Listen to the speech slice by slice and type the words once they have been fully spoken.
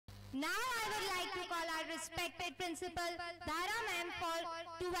Now I would like to call our respected principal, Dhara ma'am,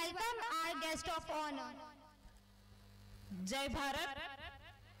 to welcome our guest of honor. Jai Bharat.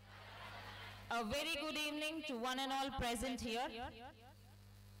 A very good evening to one and all present here.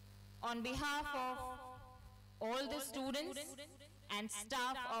 On behalf of all the students and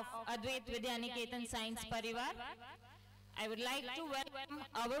staff of Advait Vidyaniketan Science Parivar, I would like to welcome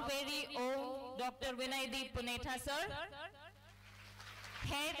our very own Dr. Vinaydeep Punetha sir,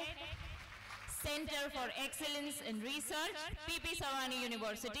 Head Center for Excellence in Research, PP Savani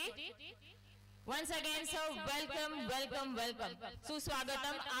University. Once again sir, welcome, welcome, welcome.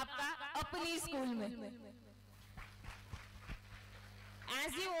 Suswagatam आपका अपनी school में.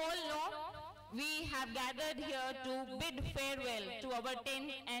 As you all know, we have gathered here to bid farewell to our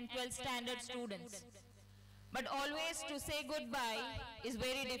 10th and 12th standard students. But always to say goodbye is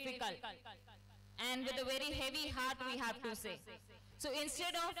very difficult. And with a very heavy heart we have to say. So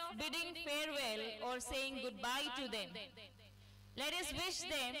instead of bidding farewell or saying goodbye to them, let us wish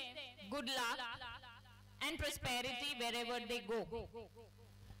them good luck and prosperity wherever they go.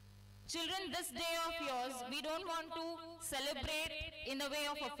 Children, this day of yours, we don't want to celebrate in the way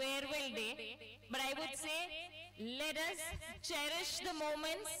of a farewell day, but I would say, let us cherish the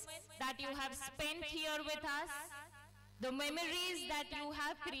moments that you have spent here with us, the memories that you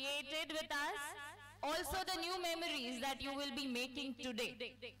have created with us, also the new memories that you will be making today.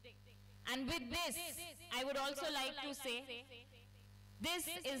 And with this, I would also like to say, this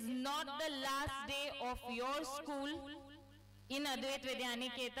is not the last day of your school in Advait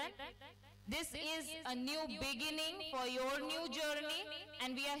Vidyaniketan. This is a new beginning for your new journey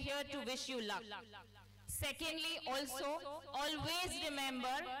and we are here to wish you luck. Secondly, also, always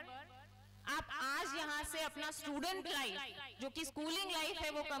remember, आप आज यहाँ से अपना student life जो कि schooling life है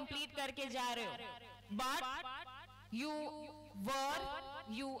वो complete करके जा रहे हो, but you were,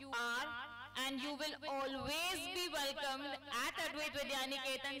 you are, and you will always be welcomed at Advait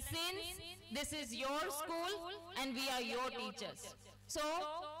Vidyaniketan since this is your school and we are your teachers. So,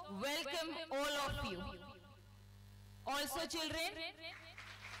 welcome all of you. Also children,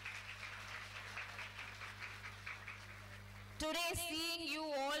 today seeing you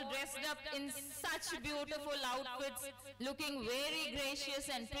all dressed up in such beautiful outfits, looking very gracious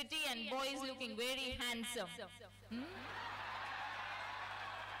and pretty, and boys looking very handsome.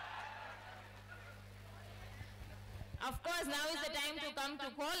 Of course, now is the time to come to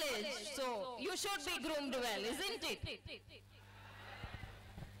college, so you should be groomed well, isn't it?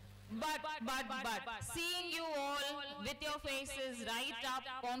 But, seeing you all with your faces right up,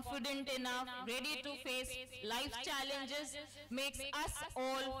 confident enough, ready to face life challenges, makes us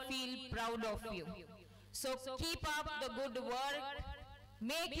all feel proud of you. So keep up the good work,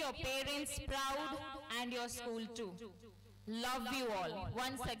 make your parents proud and your school too. Love you all.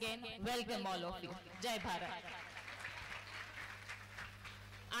 Once again, welcome all of you. Jai Bharat.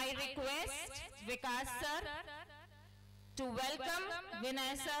 I request Vikas sir to welcome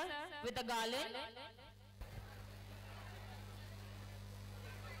Vinay sir with a garland.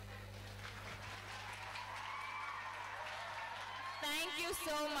 Thank you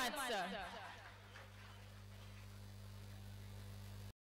so much, sir.